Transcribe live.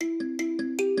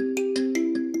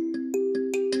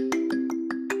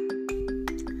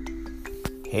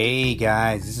Hey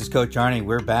guys, this is Coach Arnie.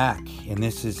 We're back, and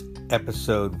this is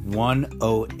episode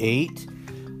 108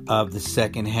 of the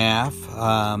second half.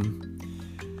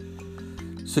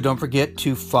 So don't forget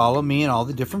to follow me on all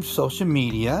the different social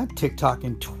media, TikTok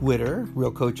and Twitter,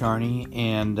 Real Coach Arnie,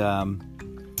 and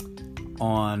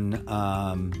on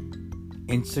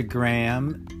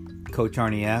Instagram, Coach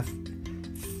Arnie F,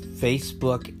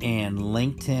 Facebook and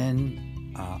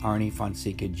LinkedIn, Arnie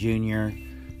Fonseca Jr.,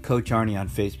 Coach Arnie on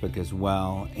Facebook as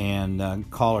well, and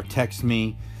call or text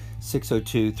me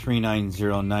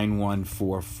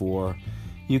 602-390-9144.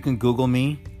 You can Google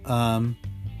me.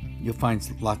 You'll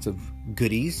find lots of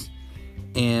goodies,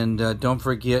 and don't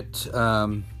forget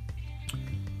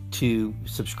to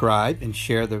subscribe and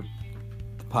share the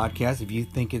podcast. If you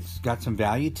think it's got some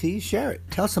value to you, share it.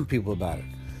 Tell some people about it.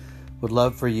 Would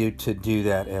love for you to do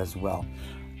that as well.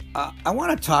 I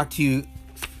want to talk to you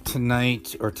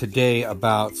tonight or today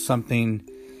about something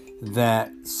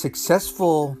that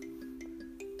successful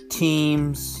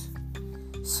teams,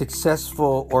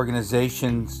 successful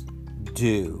organizations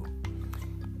do.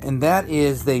 And that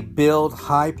is they build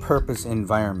high purpose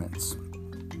environments.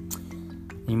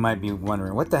 You might be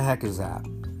wondering, what the heck is that?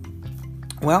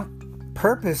 Well,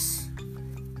 purpose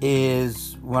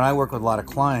is, when I work with a lot of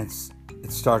clients,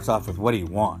 it starts off with, what do you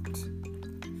want?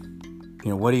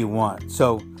 What do you want?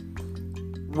 So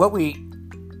where we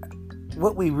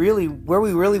really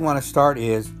want to start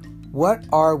is, what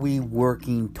are we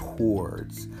working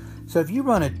towards? So if you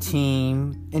run a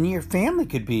team, and your family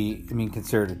could be,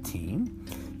 considered a team,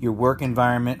 your work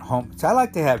environment, home. So I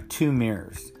like to have two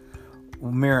mirrors.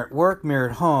 Mirror at work, mirror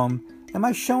at home. Am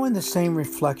I showing the same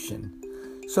reflection?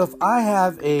 So if I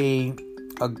have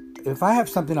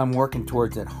something I'm working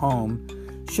towards at home,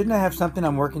 shouldn't I have something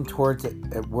I'm working towards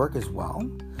at work as well?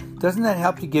 Doesn't that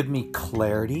help to give me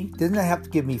clarity? Doesn't that help to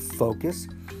give me focus?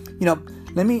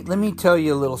 Let me tell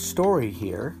you a little story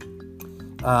here.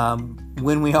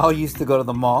 When we all used to go to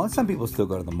the mall, and some people still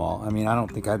go to the mall. I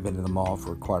don't think I've been to the mall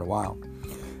for quite a while.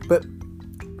 But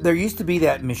there used to be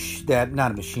it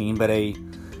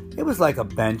was like a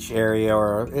bench area,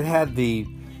 or it had the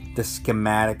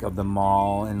schematic of the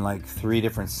mall in like three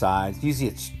different sides. Usually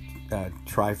it's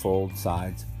trifold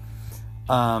sides.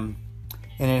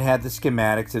 And it had the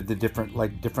schematics of the different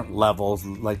levels,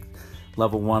 like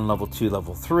level 1, level 2,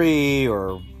 level 3,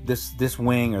 or this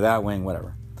wing or that wing,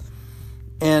 whatever.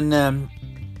 And then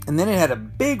it had a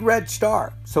big red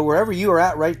star. So wherever you were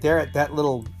at, right there at that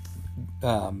little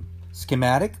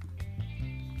schematic,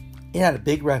 it had a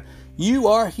big red. You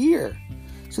are here.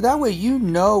 So that way you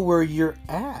know where you're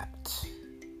at.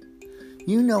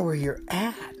 You know where you're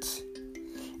at.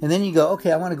 And then you go,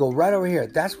 okay, I want to go right over here.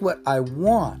 That's what I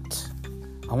want.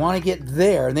 I want to get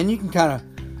there. And then you can kind of,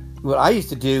 what I used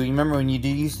to do, you remember when you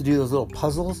used to do those little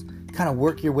puzzles, kind of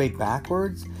work your way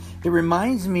backwards? It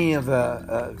reminds me of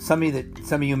somebody that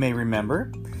some of you may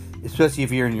remember, especially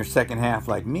if you're in your second half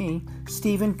like me.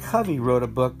 Stephen Covey wrote a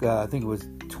book, I think it was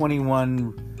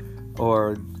 21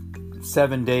 or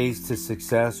 7 Days to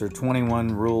Success, or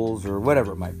 21 Rules, or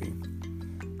whatever it might be.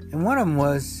 And one of them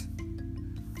was,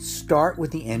 start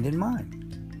with the end in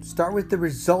mind. Start with the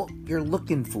result you're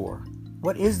looking for.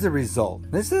 What is the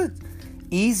result? This is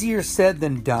easier said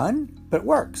than done, but it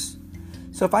works.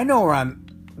 So if I know where I'm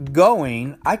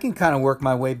going, I can kind of work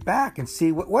my way back and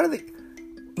see what are the,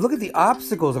 look at the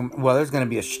obstacles. Well, there's going to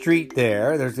be a street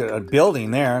there. There's a building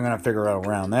there. I'm going to figure out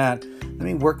around that. Let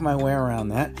me work my way around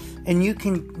that. And you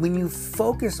can, when you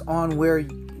focus on where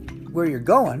you're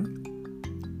going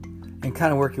and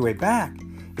kind of work your way back,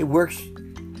 it works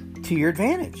to your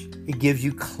advantage. It gives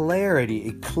you clarity.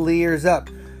 It clears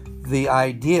up the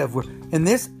idea of where, and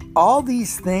all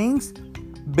these things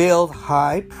build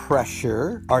high purpose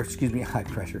environments.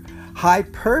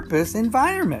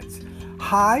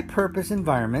 High purpose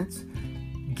environments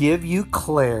give you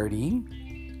clarity,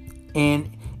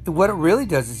 and what it really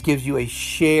does is gives you a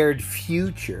shared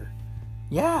future.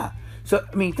 Yeah. So,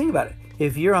 think about it.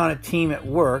 If you're on a team at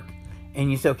work and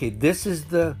you say, okay, this is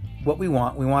what we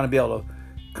want. We want to be able to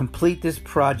complete this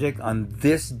project on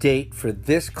this date for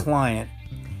this client.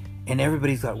 And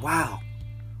everybody's like, wow,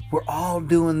 we're all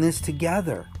doing this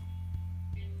together.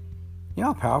 You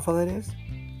know how powerful that is?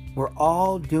 We're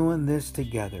all doing this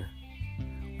together.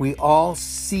 We all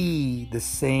see the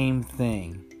same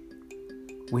thing.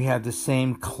 We have the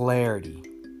same clarity.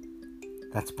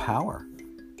 That's power.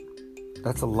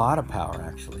 That's a lot of power,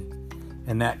 actually.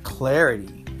 And that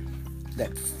clarity,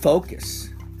 that focus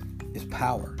is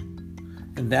power.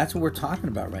 And that's what we're talking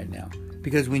about right now.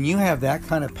 Because when you have that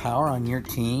kind of power on your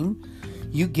team,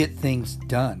 you get things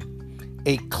done.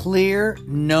 A clear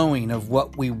knowing of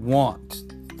what we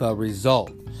want, the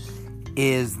result.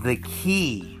 is the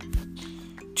key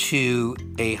to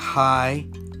a high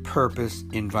purpose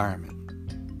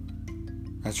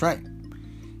environment. That's right.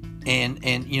 And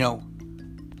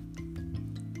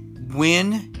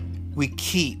when we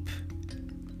keep,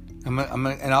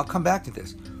 and I'll come back to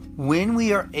this, when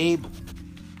we are able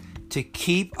to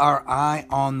keep our eye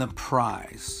on the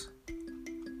prize,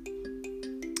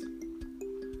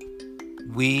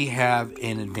 we have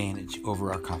an advantage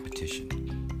over our competition.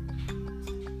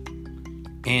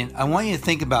 And I want you to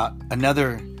think about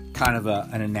another kind of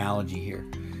an analogy here.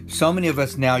 So many of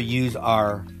us now use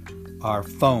our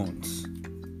phones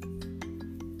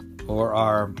or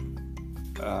our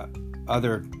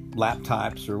other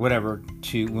laptops or whatever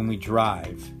to when we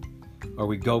drive or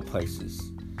we go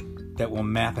places that will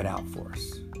map it out for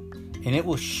us. And it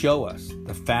will show us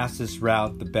the fastest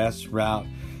route, the best route.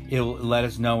 It'll let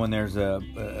us know when there's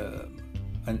an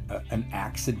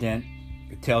accident.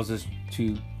 It tells us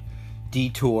to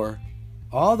detour.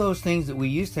 All those things that we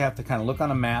used to have to kind of look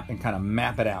on a map and kind of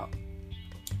map it out.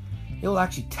 It will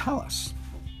actually tell us.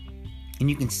 And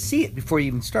you can see it before you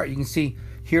even start. You can see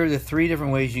here are the 3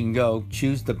 different ways you can go.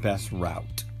 Choose the best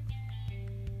route.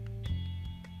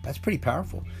 That's pretty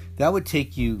powerful. That would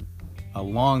take you a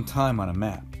long time on a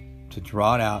map to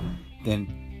draw it out,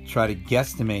 then try to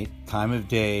guesstimate time of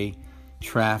day,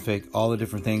 traffic, all the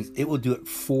different things. It will do it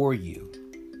for you.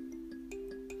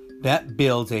 That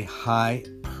builds a high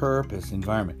purpose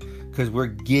environment because we're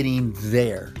getting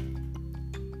there.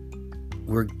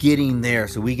 We're getting there,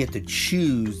 so we get to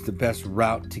choose the best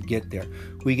route to get there.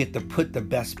 We get to put the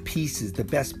best pieces, the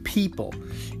best people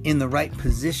in the right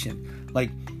position.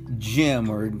 Like Jim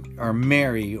or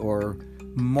Mary or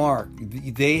Mark,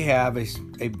 they have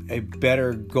a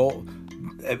better goal,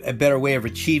 a better way of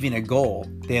achieving a goal.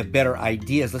 They have better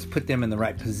ideas. Let's put them in the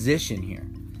right position here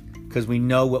because we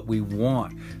know what we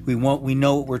want. We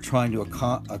know what we're trying to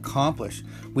accomplish.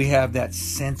 We have that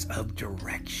sense of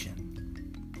direction.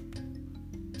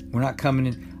 We're not coming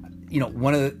in.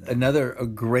 Another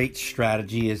great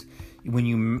strategy is when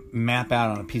you map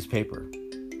out on a piece of paper,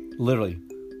 literally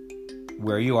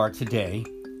where you are today,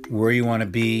 where you want to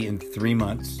be in 3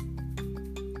 months.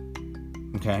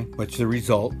 Okay, what's the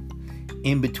result?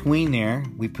 In between there,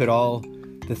 we put all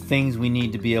the things we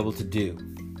need to be able to do.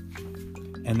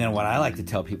 And then what I like to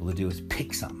tell people to do is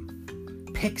pick something.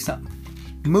 Pick something.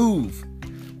 Move.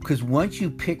 Because once you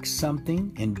pick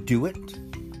something and do it,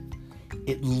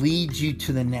 it leads you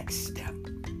to the next step,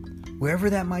 wherever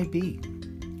that might be.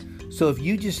 So if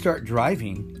you just start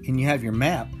driving and you have your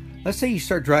map, let's say you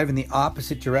start driving the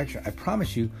opposite direction. I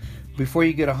promise you, before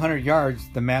you get 100 yards,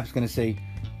 the map's going to say,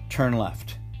 turn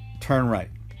left, turn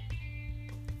right.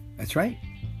 That's right.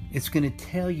 It's going to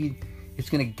tell you, it's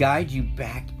going to guide you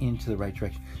back into the right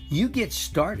direction. You get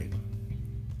started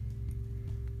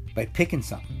by picking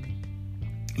something.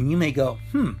 And you may go,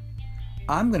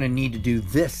 I'm going to need to do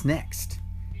this next.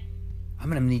 I'm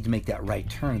going to need to make that right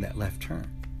turn, that left turn.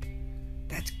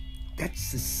 That's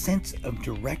the sense of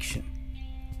direction.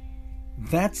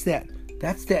 That's that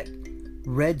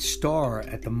red star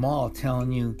at the mall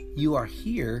telling you you are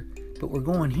here, but we're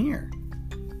going here.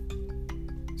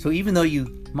 So even though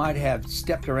you might have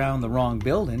stepped around the wrong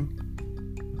building,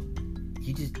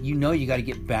 you know you got to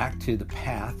get back to the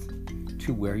path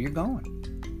to where you're going.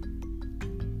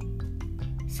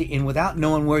 See, and without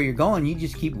knowing where you're going, you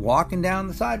just keep walking down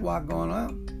the sidewalk going,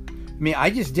 oh. I mean, I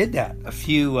just did that a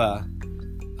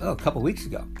couple weeks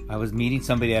ago. I was meeting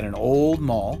somebody at an old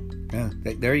mall. Yeah,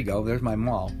 there you go. There's my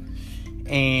mall.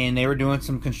 And they were doing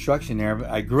some construction there.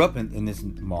 I grew up in this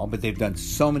mall, but they've done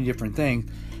so many different things.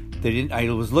 I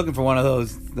was looking for one of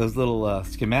those little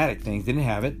schematic things. Didn't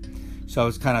have it. So I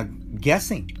was kind of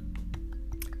guessing.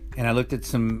 And I looked at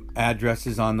some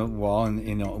addresses on the wall,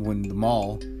 and when the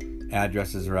mall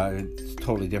addresses are out, it's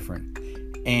totally different.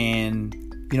 And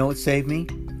you know what saved me?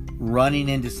 Running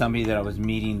into somebody that I was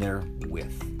meeting there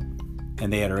with,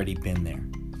 and they had already been there,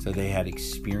 so they had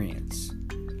experience.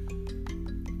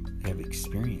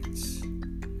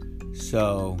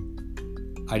 So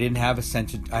I didn't have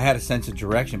I had a sense of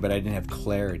direction, but I didn't have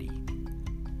clarity.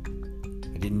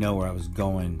 I didn't know where I was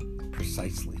going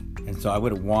precisely, and so I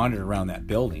would have wandered around that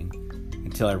building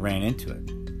until I ran into it.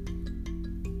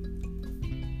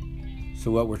 So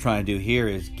what we're trying to do here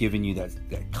is giving you that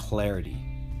clarity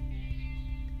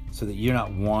so that you're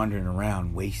not wandering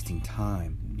around wasting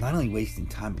time. Not only wasting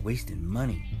time, but wasting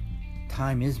money.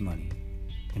 Time is money.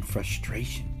 And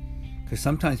frustration. Because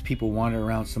sometimes people wander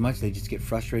around so much they just get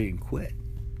frustrated and quit.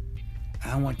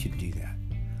 I don't want you to do that.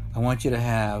 I want you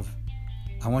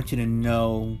to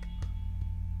know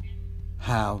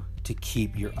how to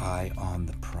keep your eye on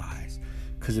the prize.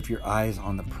 Because if your eye is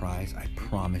on the prize, I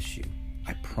promise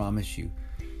you,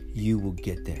 you will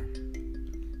get there.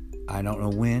 I don't know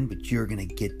when, but you're going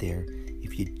to get there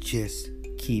if you just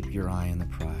keep your eye on the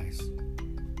prize.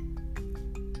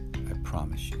 I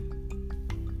promise you,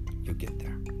 you'll get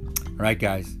there. All right,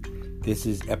 guys, this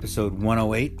is episode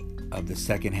 108 of the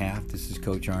second half. This is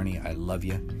Coach Arnie. I love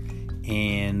you.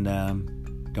 And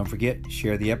don't forget,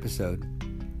 share the episode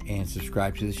and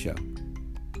subscribe to the show.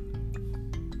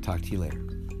 Talk to you later.